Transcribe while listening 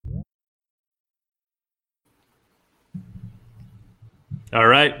All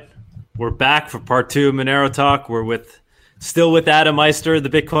right, we're back for part two of Monero Talk. We're still with Adam Meister, the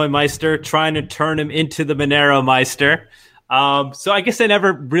Bitcoin Meister, trying to turn him into the Monero Meister. So I guess I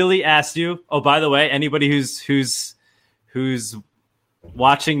never really asked you. Oh, by the way, anybody who's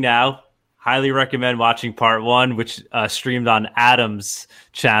watching now, highly recommend watching part one, which streamed on Adam's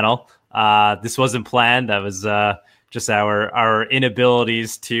channel. This wasn't planned. That was just our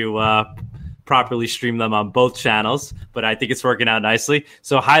inabilities to properly stream them on both channels, but I think it's working out nicely.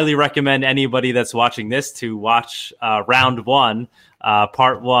 So highly recommend anybody that's watching this to watch round one,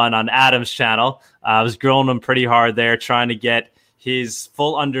 part one on Adam's channel. I was grilling him pretty hard there, trying to get his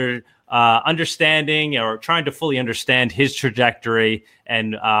full understanding, or trying to fully understand his trajectory,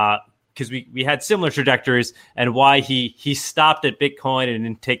 and because we had similar trajectories, and why he stopped at Bitcoin and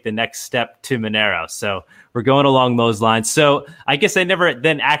didn't take the next step to Monero. So we're going along those lines. So I guess I never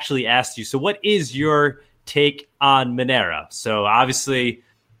then actually asked you, so what is your take on Monero? So obviously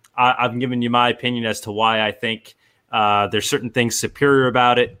I've given you my opinion as to why I think there's certain things superior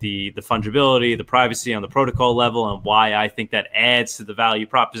about it, the fungibility, the privacy on the protocol level, and why I think that adds to the value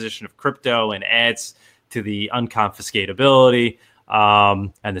proposition of crypto and adds to the unconfiscatability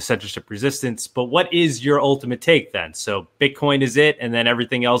and the censorship resistance. But what is your ultimate take then? So Bitcoin is it, and then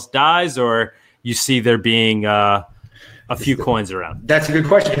everything else dies, or you see there being a few coins around? That's a good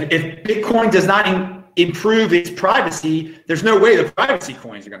question. If Bitcoin does not improve its privacy, there's no way the privacy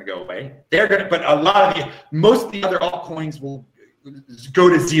coins are going to go away. But most of the other altcoins will go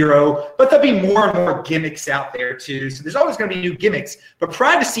to zero, but there'll be more and more gimmicks out there too. So there's always going to be new gimmicks, but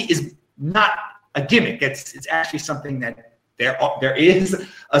privacy is not a gimmick. It's actually something that there is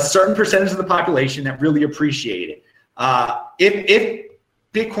a certain percentage of the population that really appreciate it. If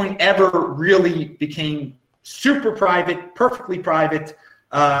Bitcoin ever really became super private, perfectly private,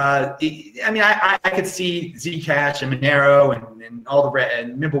 I could see Zcash and Monero and all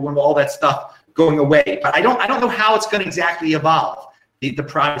and Mimblewimble, all that stuff going away. But I don't know how it's going to exactly evolve, the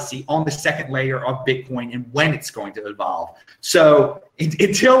privacy on the second layer of Bitcoin, and when it's going to evolve. So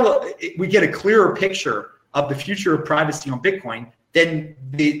until we get a clearer picture of the future of privacy on Bitcoin, then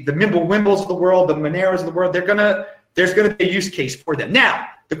the Mimblewimbles of the world, the Moneros of the world, there's going to be a use case for them. Now,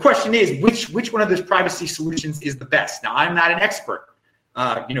 the question is, which one of those privacy solutions is the best? Now, I'm not an expert,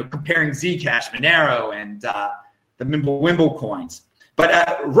 comparing Zcash, Monero, and the Mimblewimble coins.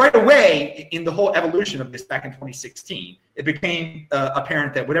 But right away, in the whole evolution of this back in 2016, it became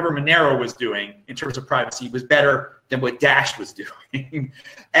apparent that whatever Monero was doing in terms of privacy was better than what Dash was doing.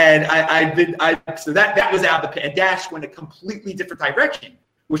 And so that was out of the, and Dash went a completely different direction,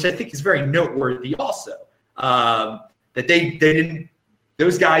 which I think is very noteworthy also. That they didn't,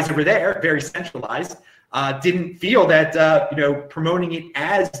 those guys over there, very centralized, didn't feel that promoting it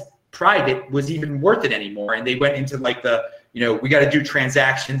as private was even worth it anymore, and they went into like we got to do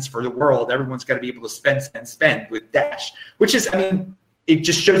transactions for the world. Everyone's got to be able to spend with Dash, which is, it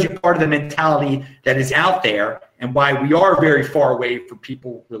just shows you part of the mentality that is out there and why we are very far away from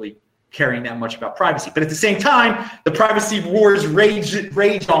people really caring that much about privacy. But at the same time, the privacy wars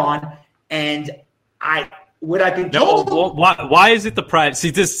rage on, and I've been told. No, why is it the privacy?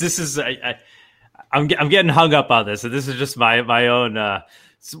 See, this is I'm getting hung up on this, and this is just my own.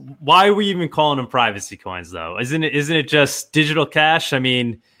 So why are we even calling them privacy coins, though? Isn't it just digital cash?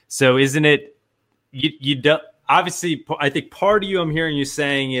 So isn't it? You don't, obviously. I think part of you I'm hearing you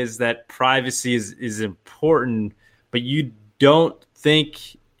saying is that privacy is important, but you don't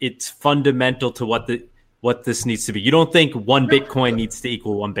think it's fundamental to what this needs to be. You don't think one Bitcoin needs to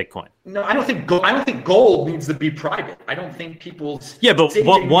equal one Bitcoin. No, I don't think gold needs to be private. I don't think people's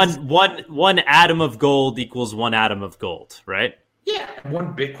but one atom of gold equals one atom of gold, right? Yeah,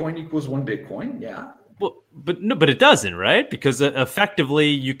 one Bitcoin equals one Bitcoin. Yeah. Well, but it doesn't, right? Because effectively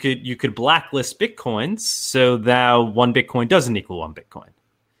you could blacklist Bitcoins, so now one Bitcoin doesn't equal one Bitcoin.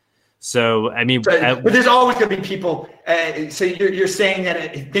 So but there's always going to be people. So you're saying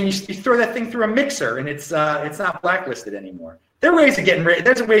that then you throw that thing through a mixer and it's not blacklisted anymore. There are ways of getting rid.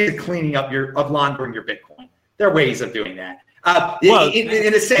 There's a way of cleaning up of laundering your Bitcoin. There are ways of doing that.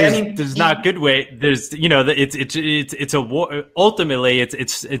 There's not good way. There's it's ultimately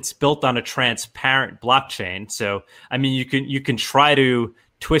it's built on a transparent blockchain. So you can try to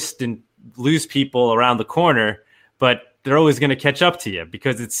twist and lose people around the corner, but they're always going to catch up to you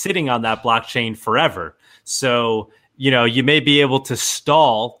because it's sitting on that blockchain forever. So you may be able to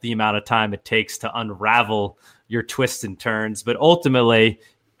stall the amount of time it takes to unravel your twists and turns, but ultimately,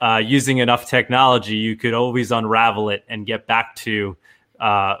 using enough technology, you could always unravel it and get back to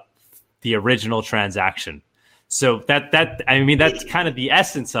the original transaction. So that's kind of the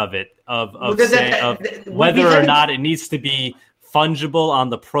essence of it, of whether or not it needs to be fungible on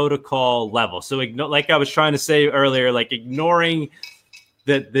the protocol level. So like I was trying to say earlier, like ignoring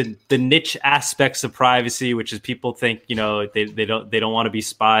the niche aspects of privacy, which is people think, they don't want to be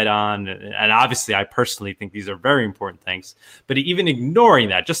spied on. And obviously I personally think these are very important things, but even ignoring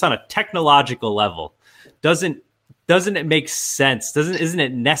that just on a technological level, doesn't it make sense? Isn't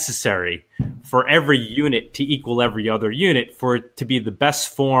it necessary for every unit to equal every other unit for it to be the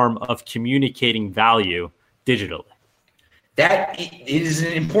best form of communicating value digitally? That is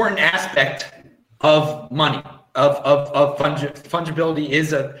an important aspect of money, of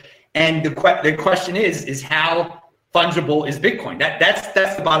fungibility and the question is how fungible is Bitcoin?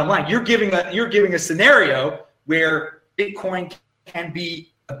 That's the bottom line. You're giving a scenario where Bitcoin can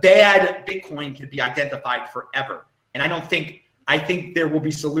be a bad Bitcoin can be identified forever. And I think there will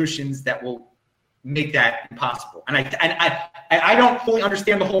be solutions that will make that impossible. And I don't fully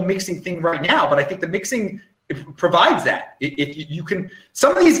understand the whole mixing thing right now, but I think the mixing provides that. If you can,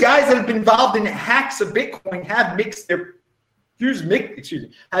 some of these guys that have been involved in hacks of Bitcoin have used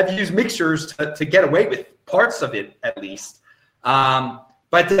mixtures to get away with parts of it at least. But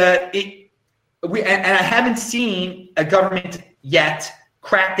I haven't seen a government yet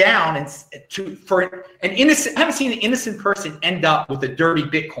crack down I haven't seen an innocent person end up with a dirty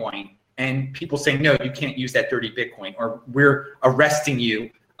Bitcoin and people saying, no, you can't use that dirty Bitcoin, or we're arresting you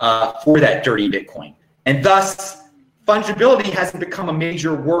for that dirty Bitcoin. And thus, fungibility hasn't become a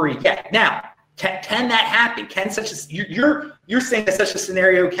major worry yet. Now, can that happen? You're saying that such a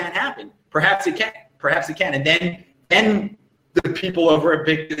scenario can happen? Perhaps it can. Perhaps it can. And then the people over at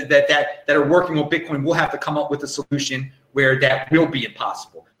that are working with Bitcoin will have to come up with a solution where that will be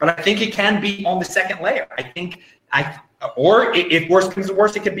impossible. But I think it can be on the second layer. Or if worse comes to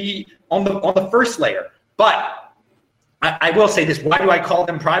worse, it could be on the first layer. But I will say this: why do I call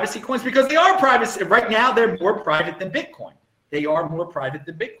them privacy coins? Because they are privacy. Right now, they're more private than Bitcoin. They are more private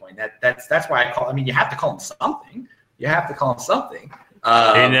than Bitcoin. That's why I call. I mean, you have to call them something.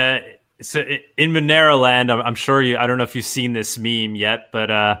 So in Monero land, I'm sure I don't know if you've seen this meme yet,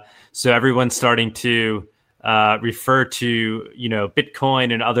 but so everyone's starting to refer to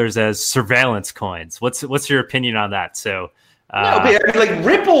Bitcoin and others as surveillance coins. What's your opinion on that? So like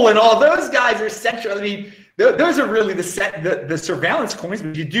Ripple and all those guys are central. I mean, those are really the surveillance coins.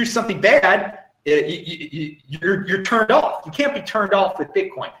 If you do something bad, you're turned off. You can't be turned off with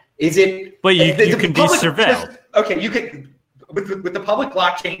Bitcoin. Is it? But you can be surveilled. Okay, you can with the public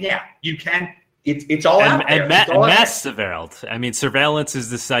blockchain. Yeah, you can. It's all out there. And mass surveilled. I mean, surveillance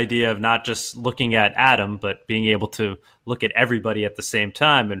is this idea of not just looking at Atom, but being able to look at everybody at the same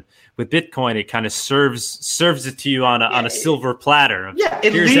time. And with Bitcoin, it kind of serves it to you on a silver platter. Yeah,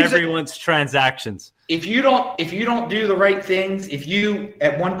 here's everyone's transactions. If you don't do the right things, if you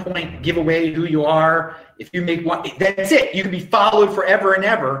at one point give away who you are, if you make one, that's it. You can be followed forever and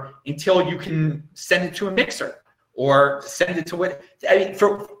ever until you can send it to a mixer. Or send it to what? I mean,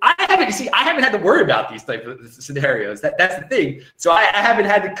 I haven't had to worry about these type of scenarios. That's the thing. So I haven't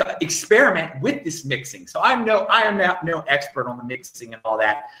had to experiment with this mixing. So I am no expert on the mixing and all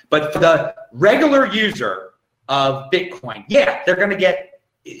that. But for the regular user of Bitcoin, they're going to get.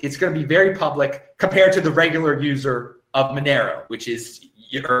 It's going to be very public compared to the regular user of Monero, which is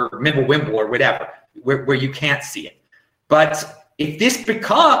or Mimblewimble or whatever, where you can't see it. But if this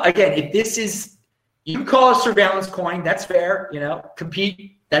is you can call it a surveillance coin. That's fair.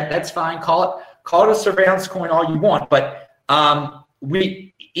 Compete. That's fine. Call it a surveillance coin all you want. But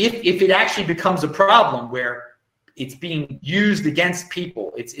if it actually becomes a problem where it's being used against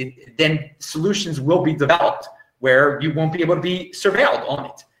people, then solutions will be developed where you won't be able to be surveilled on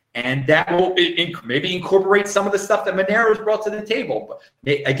it, and that will maybe incorporate some of the stuff that Monero has brought to the table. But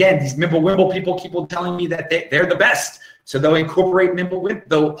again, these Mimblewimble people keep on telling me that they're the best, so they'll incorporate Mimblewimble.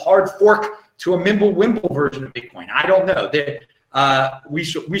 They'll hard fork to a Mimblewimble version of Bitcoin. I don't know. We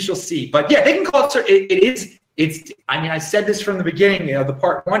shall see. But they can call it. I mean, I said this from the beginning of the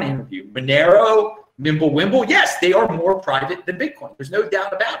part one interview. Monero, Mimblewimble, yes, they are more private than Bitcoin. There's no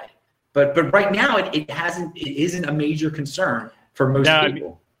doubt about it. But right now, it isn't a major concern for most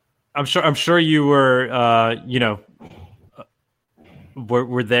people. I'm sure you were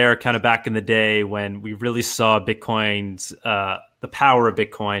were there kind of back in the day when we really saw Bitcoin's the power of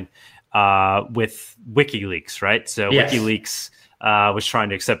Bitcoin. With WikiLeaks, right? So yes. WikiLeaks was trying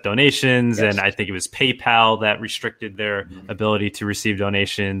to accept donations, yes. And I think it was PayPal that restricted their ability to receive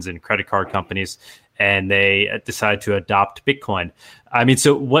donations, and credit card companies. and they decide to adopt Bitcoin. I mean,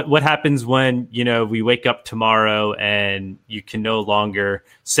 so what happens when, we wake up tomorrow and you can no longer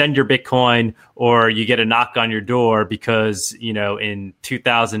send your Bitcoin, or you get a knock on your door because, in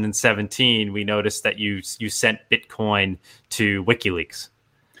 2017, we noticed that you sent Bitcoin to WikiLeaks?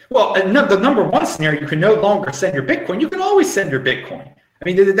 Well, the number one scenario, you can no longer send your Bitcoin. You can always send your Bitcoin. I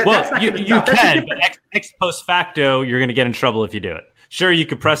mean, that's not you can, but ex post facto, you're going to get in trouble if you do it. Sure, you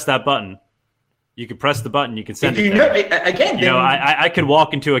could press that button. You could press the button. You can send it. I could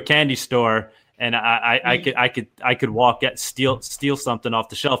walk into a candy store and I could steal something off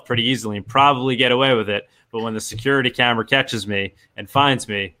the shelf pretty easily and probably get away with it. But when the security camera catches me and finds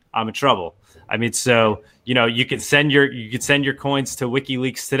me, I'm in trouble. I mean, so you could send your coins to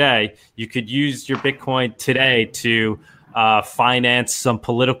WikiLeaks today. You could use your Bitcoin today to finance some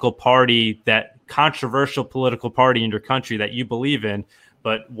controversial political party in your country that you believe in.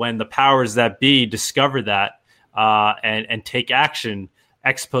 But when the powers that be discover that and take action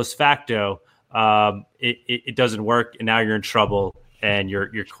ex post facto, it doesn't work, and now you're in trouble, and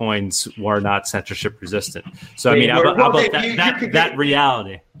your coins were not censorship resistant. So I mean, how about that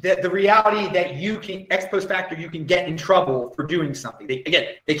reality? The reality that you can ex post facto, you can get in trouble for doing something. They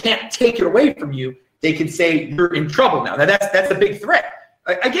can't take it away from you. They can say you're in trouble now. Now that's a big threat.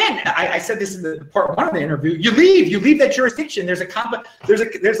 Again, I said this in the part one of the interview. You leave that jurisdiction. There's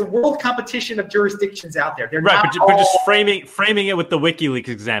a world competition of jurisdictions out there. They're right, but just framing it with the WikiLeaks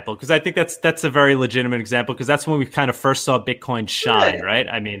example, because I think that's a very legitimate example, because that's when we kind of first saw Bitcoin shine, right?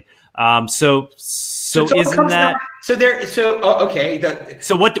 I mean, so isn't that okay?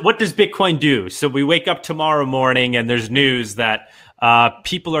 So what does Bitcoin do? So we wake up tomorrow morning and there's news that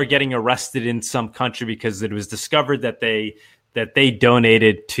people are getting arrested in some country because it was discovered that they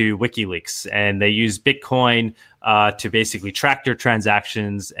donated to WikiLeaks, and they used Bitcoin to basically track their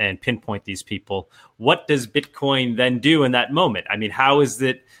transactions and pinpoint these people. What does Bitcoin then do in that moment? I mean, how is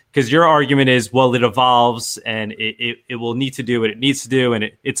it? Because your argument is, well, it evolves and it will need to do what it needs to do,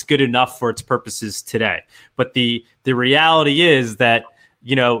 and it's good enough for its purposes today. But the reality is that,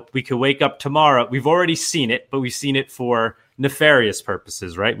 we could wake up tomorrow. We've already seen it, but we've seen it for nefarious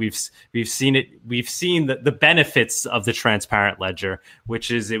purposes, right? We've seen it. We've seen the benefits of the transparent ledger, which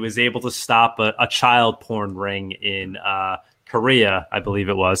is it was able to stop a child porn ring in Korea, I believe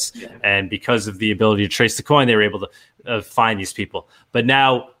it was, and because of the ability to trace the coin, they were able to find these people. But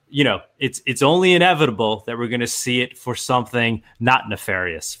now, it's only inevitable that we're going to see it for something not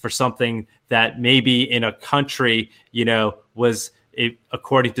nefarious, for something that maybe in a country, was.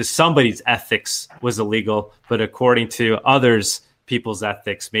 According to somebody's ethics was illegal, but according to others people's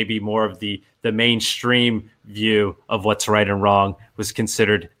ethics, maybe more of the mainstream view of what's right and wrong was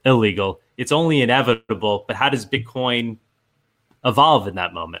considered illegal. It's only inevitable, but how does Bitcoin evolve in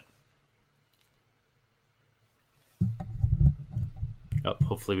that moment? Oh,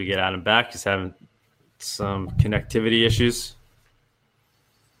 hopefully we get Adam back. He's having some connectivity issues.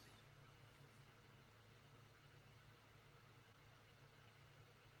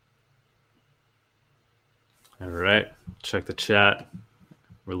 All right, check the chat.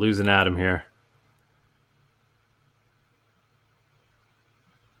 We're losing Adam here.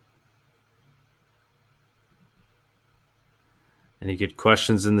 Any good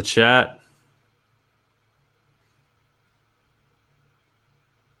questions in the chat?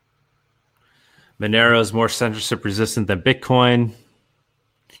 Monero is more censorship resistant than Bitcoin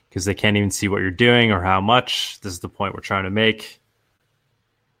because they can't even see what you're doing or how much. This is the point we're trying to make.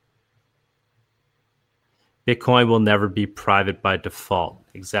 Bitcoin will never be private by default.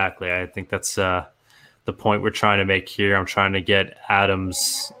 Exactly. I think that's the point we're trying to make here. I'm trying to get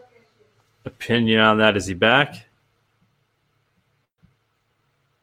Adam's opinion on that. Is he back?